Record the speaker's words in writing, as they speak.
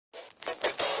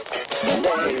Hey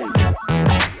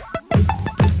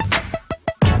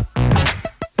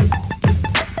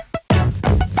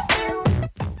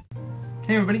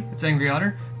everybody, it's Angry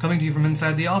Otter, coming to you from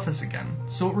inside the office again.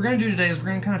 So what we're going to do today is we're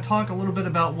going to kind of talk a little bit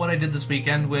about what I did this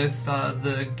weekend with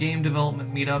the game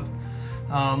development meetup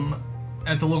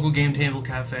at the local game table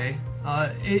cafe.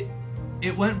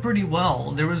 It went pretty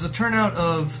well. There was a turnout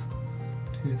of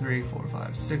 2, 3, 4,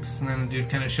 5, 6, and then the dude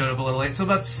kind of showed up a little late, so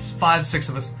about 5, 6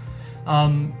 of us.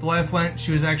 The wife went,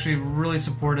 she was actually really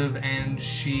supportive, and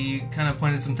she kind of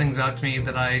pointed some things out to me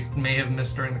that I may have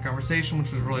missed during the conversation,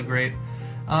 which was really great.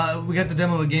 We got to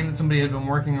demo a game that somebody had been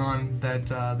working on that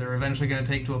they're eventually going to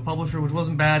take to a publisher, which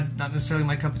wasn't bad, not necessarily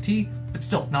my cup of tea, but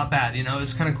still not bad, you know.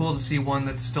 It's kind of cool to see one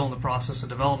that's still in the process of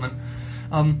development.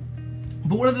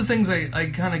 But one of the things I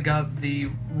kind of got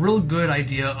the real good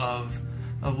idea of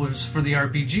was for the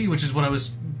RPG, which is what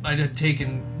I had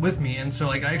taken with me, and so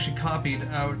like I actually copied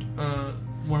out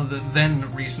one of the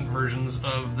then recent versions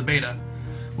of the beta,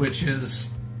 which is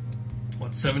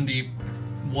what,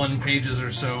 71 pages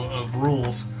or so of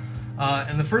rules.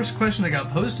 And the first question that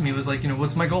got posed to me was like, you know,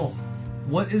 what's my goal?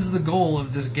 What is the goal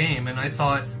of this game? And I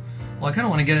thought, well, I kind of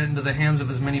want to get it into the hands of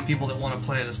as many people that want to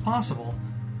play it as possible.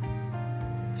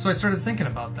 So I started thinking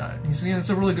about that. He said, you know, it's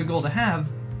a really good goal to have.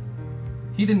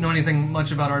 He didn't know anything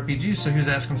much about RPGs, so he was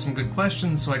asking some good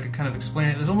questions so I could kind of explain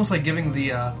it. It was almost like giving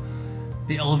the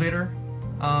elevator,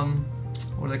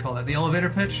 what do they call that? The elevator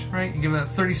pitch, right? You give it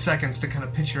 30 seconds to kind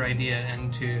of pitch your idea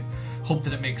and to hope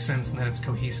that it makes sense and that it's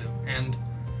cohesive. And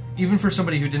even for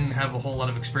somebody who didn't have a whole lot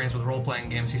of experience with role-playing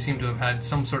games, he seemed to have had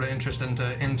some sort of interest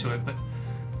into it. But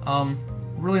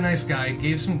really nice guy,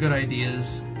 gave some good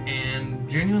ideas, and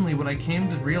genuinely what I came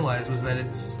to realize was that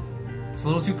it's a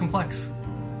little too complex.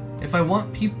 If I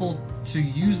want people to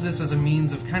use this as a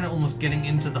means of kind of almost getting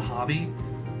into the hobby,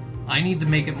 I need to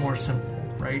make it more simple,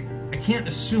 right? I can't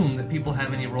assume that people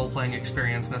have any role-playing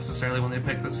experience necessarily when they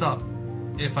pick this up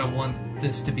if I want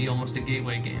this to be almost a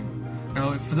gateway game.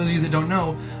 Now, for those of you that don't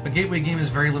know, a gateway game is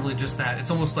very literally just that.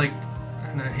 It's almost like,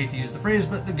 and I hate to use the phrase,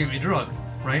 but the gateway drug,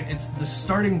 right? It's the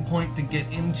starting point to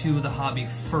get into the hobby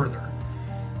further.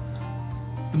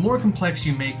 The more complex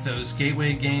you make those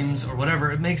gateway games or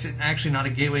whatever, it makes it actually not a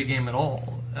gateway game at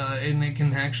all. And it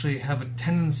can actually have a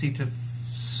tendency to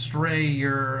stray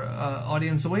your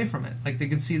audience away from it. Like, they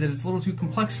can see that it's a little too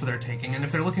complex for their taking, and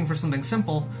if they're looking for something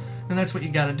simple, then that's what you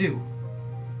gotta do.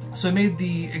 So I made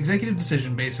the executive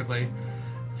decision, basically,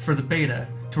 for the beta,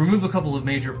 to remove a couple of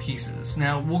major pieces.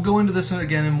 Now, we'll go into this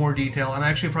again in more detail. I'm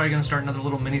actually probably going to start another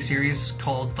little mini-series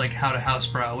called, like, How to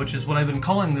Housebrow, which is what I've been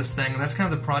calling this thing, and that's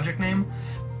kind of the project name.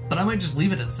 But I might just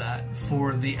leave it as that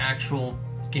for the actual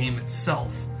game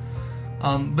itself.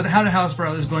 But How to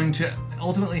Housebrow is going to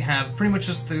ultimately have pretty much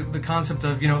just the concept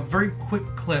of, you know, very quick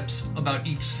clips about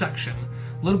each section,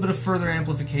 a little bit of further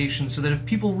amplification, so that if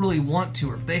people really want to,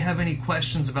 or if they have any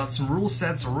questions about some rule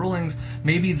sets or rulings,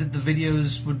 maybe that the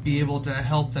videos would be able to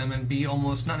help them and be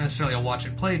almost, not necessarily a watch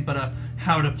it played, but a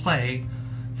how to play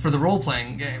for the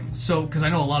role-playing game. So, because I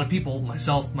know a lot of people,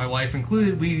 myself, my wife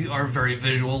included, we are very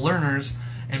visual learners,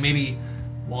 and maybe,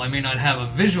 while I may not have a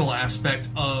visual aspect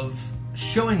of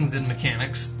showing the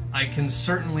mechanics, I can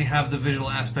certainly have the visual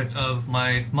aspect of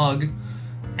my mug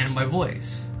and my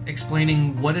voice,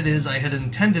 explaining what it is I had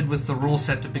intended with the rule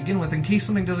set to begin with, in case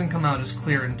something doesn't come out as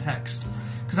clear in text.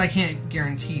 Because I can't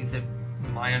guarantee that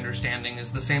my understanding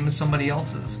is the same as somebody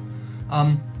else's.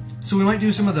 So we might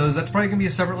do some of those. That's probably going to be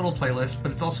a separate little playlist,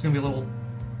 but it's also going to be a little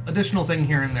additional thing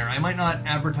here and there. I might not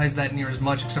advertise that near as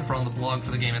much, except for on the blog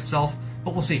for the game itself,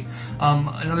 but we'll see.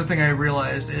 Another thing I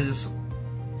realized is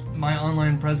my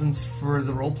online presence for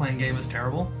the role-playing game is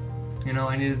terrible. You know,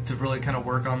 I needed to really kind of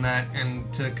work on that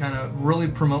and to kind of really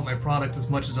promote my product, as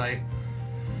much as I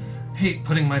hate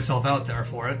putting myself out there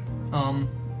for it.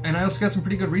 And I also got some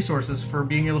pretty good resources for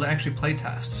being able to actually play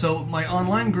test. So my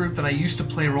online group that I used to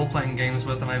play role-playing games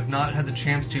with, and I've not had the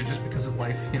chance to just because of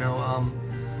life, you know,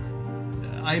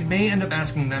 I may end up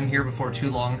asking them here before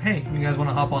too long, hey, you guys want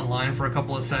to hop online for a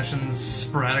couple of sessions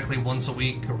sporadically once a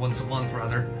week, or once a month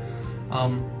rather.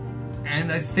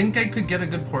 And I think I could get a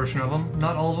good portion of them.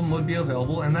 Not all of them would be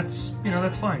available, and that's, you know,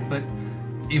 that's fine. But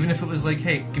even if it was like,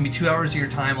 hey, give me 2 hours of your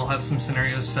time, I'll have some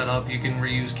scenarios set up, you can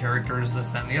reuse characters, this,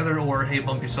 that, and the other, or hey,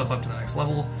 bump yourself up to the next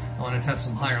level, I want to test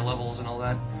some higher levels and all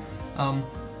that.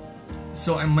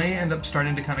 So I may end up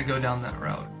starting to kind of go down that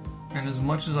route. And as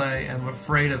much as I am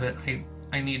afraid of it,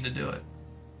 I need to do it.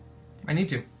 I need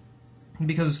to.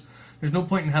 Because there's no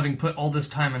point in having put all this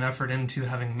time and effort into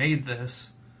having made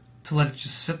this to let it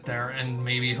just sit there and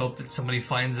maybe hope that somebody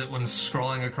finds it when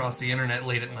scrolling across the internet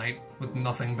late at night with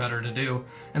nothing better to do,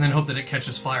 and then hope that it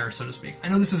catches fire, so to speak. I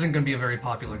know this isn't going to be a very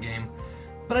popular game,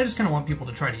 but I just kind of want people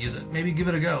to try to use it. Maybe give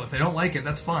it a go. If they don't like it,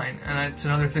 that's fine. And it's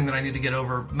another thing that I need to get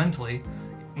over mentally.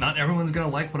 Not everyone's going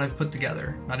to like what I've put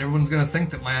together. Not everyone's going to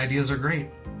think that my ideas are great.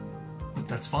 But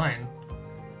that's fine.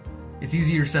 It's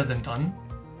easier said than done,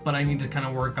 but I need to kind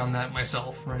of work on that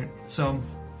myself, right? So,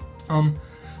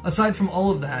 aside from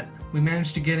all of that, we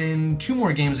managed to get in 2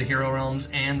 more games of Hero Realms,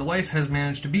 and the wife has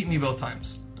managed to beat me both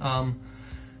times.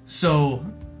 So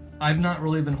I've not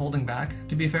really been holding back,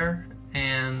 to be fair,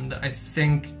 and I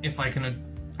think if I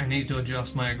need to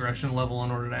adjust my aggression level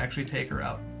in order to actually take her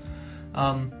out.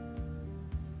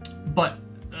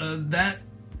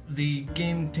 The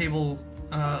game table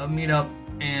meetup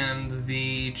and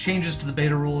the changes to the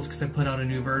beta rules, because I put out a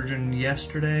new version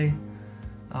yesterday,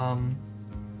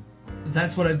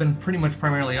 that's what I've been pretty much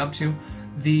primarily up to.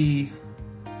 The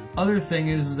other thing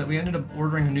is that we ended up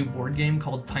ordering a new board game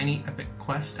called Tiny Epic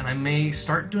Quest, and I may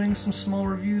start doing some small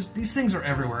reviews. These things are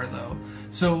everywhere, though.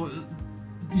 So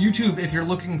YouTube, if you're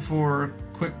looking for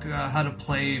quick how to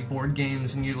play board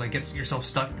games and you like get yourself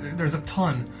stuck, there's a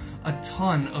ton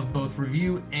of both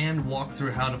review and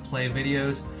walkthrough how to play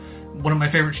videos. One of my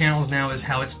favorite channels now is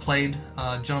How It's Played.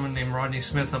 A gentleman named Rodney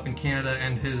Smith up in Canada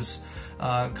and his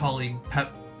colleague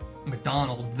Pep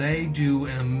McDonald, they do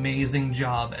an amazing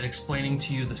job at explaining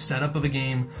to you the setup of a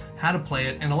game, how to play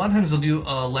it, and a lot of times they'll do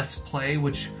a let's play,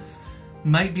 which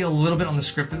might be a little bit on the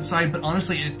scripted side, but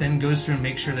honestly it then goes through and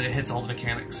makes sure that it hits all the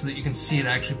mechanics so that you can see it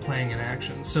actually playing in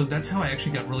action. So that's how I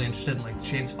actually got really interested in like the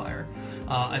Shadespire.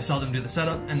 I saw them do the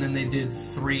setup, and then they've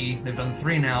done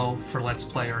 3 now for Let's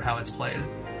Play or How It's Played.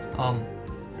 And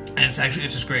it's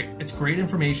just great. It's great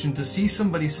information to see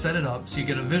somebody set it up, so you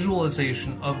get a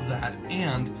visualization of that,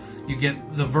 and you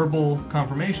get the verbal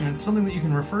confirmation. It's something that you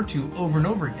can refer to over and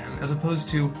over again, as opposed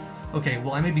to, okay,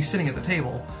 well, I may be sitting at the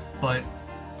table, but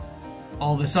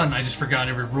all of a sudden I just forgot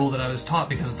every rule that I was taught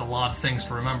because it's a lot of things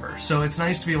to remember. So it's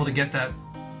nice to be able to get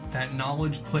that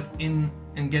knowledge put in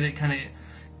and get it kind of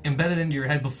embedded into your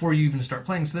head before you even start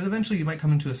playing, so that eventually you might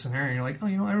come into a scenario and you're like, oh,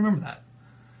 you know, I remember that.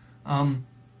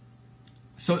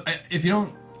 So if you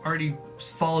don't already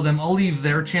follow them, I'll leave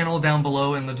their channel down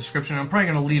below in the description. I'm probably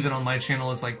going to leave it on my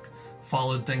channel as like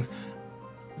followed things.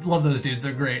 Love those dudes.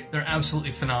 They're great. They're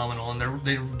absolutely phenomenal, and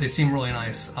they seem really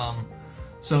nice.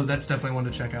 So that's definitely one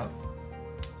to check out.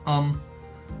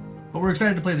 But we're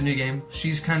excited to play the new game.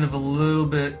 She's kind of a little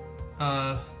bit,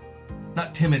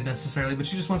 not timid necessarily, but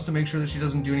she just wants to make sure that she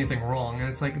doesn't do anything wrong. And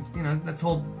it's like, you know, that's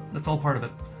all part of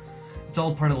it. It's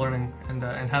all part of learning and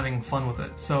having fun with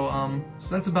it. So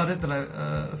that's about it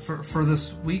that for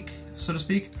this week, so to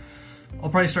speak. I'll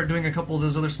probably start doing a couple of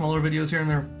those other smaller videos here and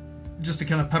there, just to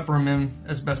kind of pepper them in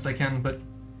as best I can. But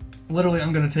literally,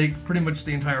 I'm going to take pretty much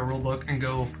the entire rulebook and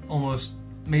go almost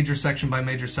major section by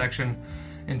major section,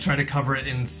 and try to cover it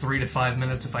in 3 to 5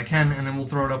 minutes if I can, and then we'll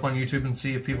throw it up on YouTube and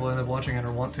see if people end up watching it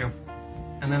or want to.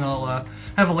 And then I'll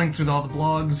have a link through all the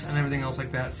blogs and everything else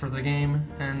like that for the game,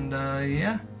 and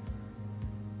yeah.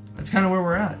 That's kind of where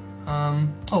we're at.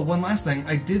 Oh, one last thing.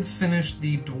 I did finish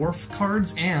the dwarf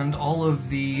cards and all of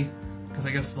the, because I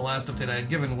guess the last update I had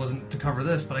given wasn't to cover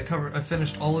this, but I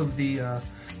finished all of the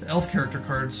elf character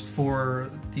cards for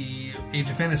the Age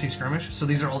of Fantasy skirmish. So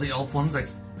these are all the elf ones I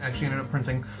actually ended up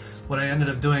printing. What I ended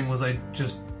up doing was I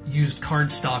just used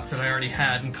card stock that I already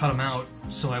had and cut them out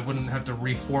so I wouldn't have to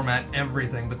reformat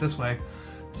everything. But this way,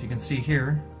 as you can see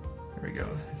here, there we go.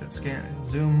 If it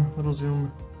zoom, little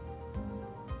zoom.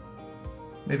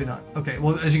 Maybe not. Okay,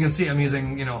 well, as you can see, I'm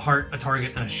using, you know, heart, a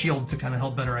target, and a shield to kind of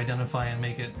help better identify and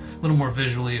make it a little more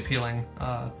visually appealing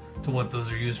to what those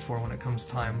are used for when it comes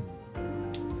time.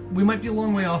 We might be a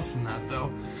long way off from that,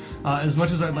 though. As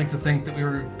much as I'd like to think that we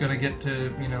were going to get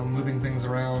to, you know, moving things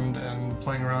around and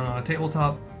playing around on a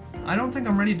tabletop, I don't think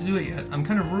I'm ready to do it yet. I'm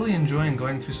kind of really enjoying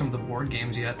going through some of the board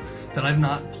games yet that I've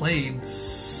not played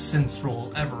since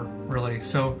Roll ever, really.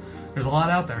 So there's a lot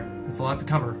out there. There's a lot to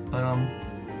cover, but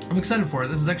I'm excited for it.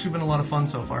 This has actually been a lot of fun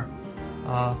so far.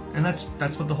 And that's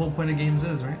what the whole point of games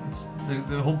is, right?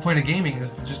 The whole point of gaming is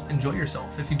to just enjoy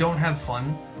yourself. If you don't have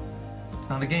fun, it's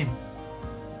not a game.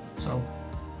 So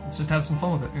let's just have some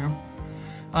fun with it, you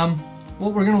know?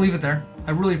 Well, we're going to leave it there.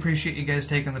 I really appreciate you guys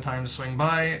taking the time to swing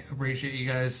by. Appreciate you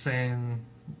guys saying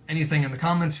anything in the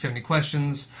comments. If you have any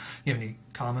questions, you have any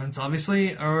comments,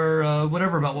 obviously, or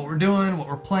whatever about what we're doing, what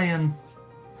we're playing,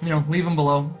 you know, leave them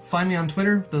below. Find me on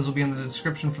Twitter. Those will be in the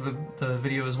description for the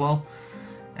video as well.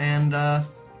 And,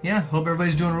 yeah, hope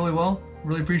everybody's doing really well.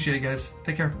 Really appreciate it, guys.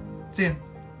 Take care. See ya.